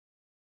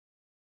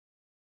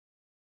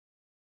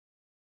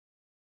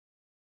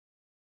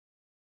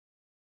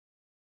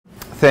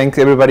thank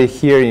everybody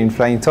here in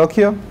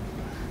FlyingTokyo.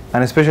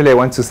 And especially I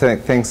want to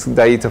thank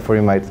Daito for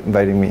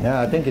inviting me.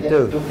 Yeah, thank you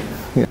too.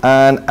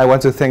 And I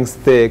want to thank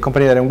the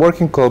company that I'm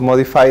working called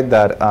Modified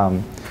that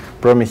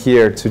brought me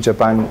here to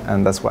Japan,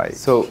 and that's why.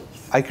 So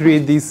I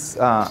create these,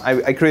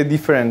 I create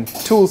different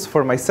tools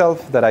for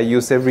myself that I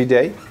use every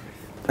day.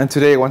 And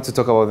today I want to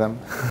talk about them.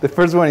 The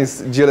first one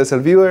is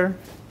GLSL Viewer.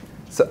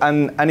 So,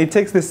 and it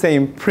takes the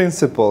same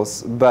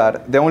principles,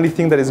 but the only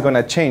thing that is going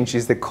to change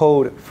is the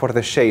code for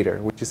the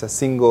shader, which is a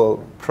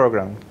single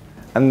program.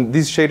 And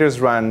these shaders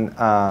run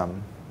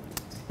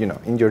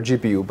in your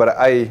GPU. But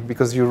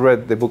because you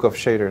read the book of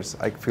shaders,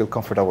 I feel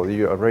comfortable.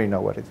 You already know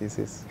what it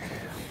is.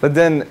 But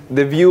then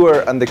the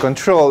viewer and the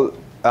control,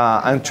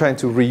 I'm trying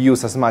to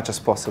reuse as much as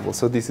possible.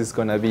 So this is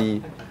going to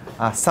be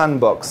a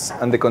sandbox,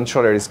 and the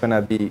controller is going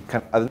to be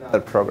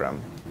another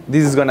program.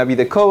 This is going to be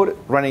the code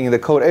running in the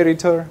code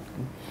editor,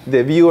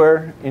 the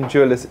viewer in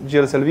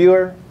GLSL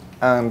Viewer,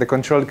 and the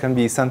control can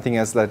be something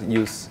else that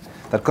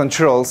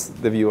controls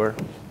the viewer.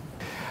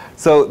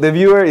 So the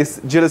viewer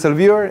is GLSL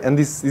Viewer, and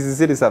this is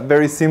it. It's a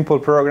very simple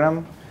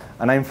program,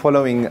 and I'm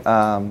following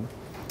the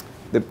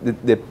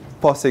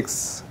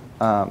POSIX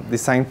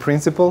design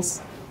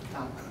principles.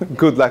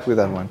 Good luck with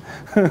that one.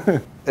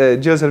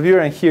 GLSL Viewer,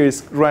 and here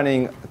is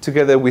running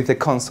together with the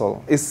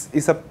console. It's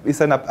a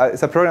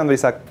program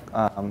that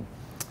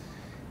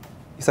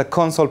is a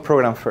console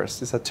program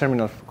first. It's a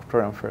terminal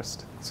program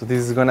first. So this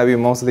is going to be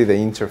mostly the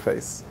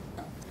interface.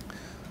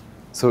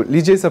 So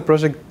Lige is a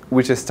project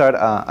which I started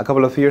a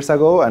couple of years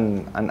ago,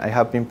 and I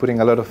have been putting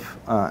a lot of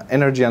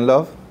energy and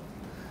love.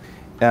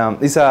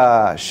 It's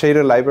a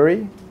shader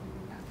library,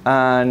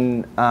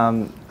 and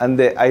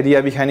the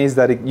idea behind it is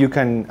that you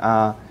can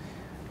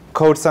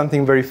code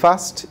something very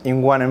fast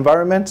in one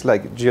environment,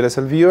 like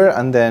GLSL Viewer,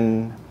 and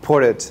then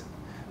port it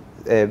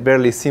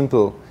very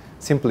simply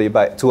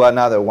to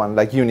another one,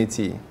 like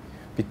Unity,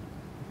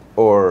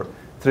 or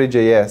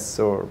 3JS,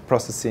 or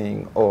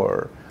processing,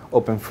 or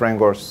open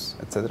frameworks,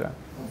 etc.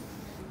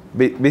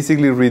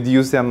 Basically,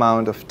 reduce the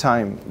amount of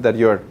time that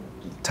you're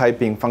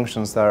typing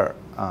functions that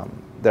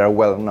are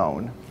well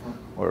known,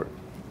 or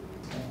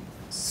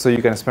so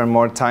you can spend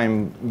more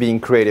time being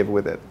creative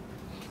with it.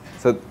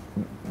 So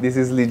this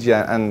is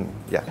Ligia, and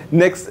yeah.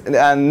 This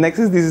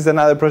is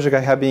another project I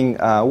have been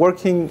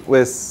working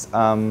with,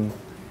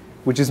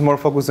 which is more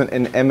focused on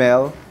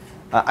ML.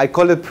 I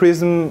call it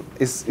Prism.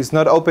 It's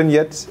not open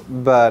yet,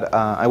 but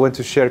I want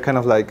to share kind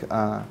of like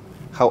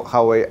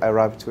how I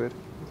arrived to it.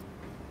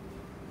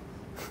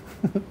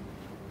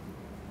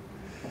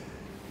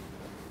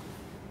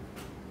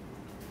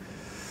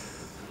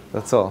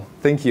 That's all.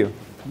 Thank you.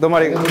 どうも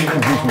ありがとうご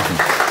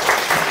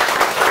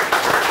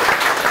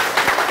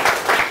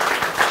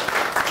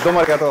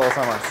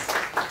ざいます。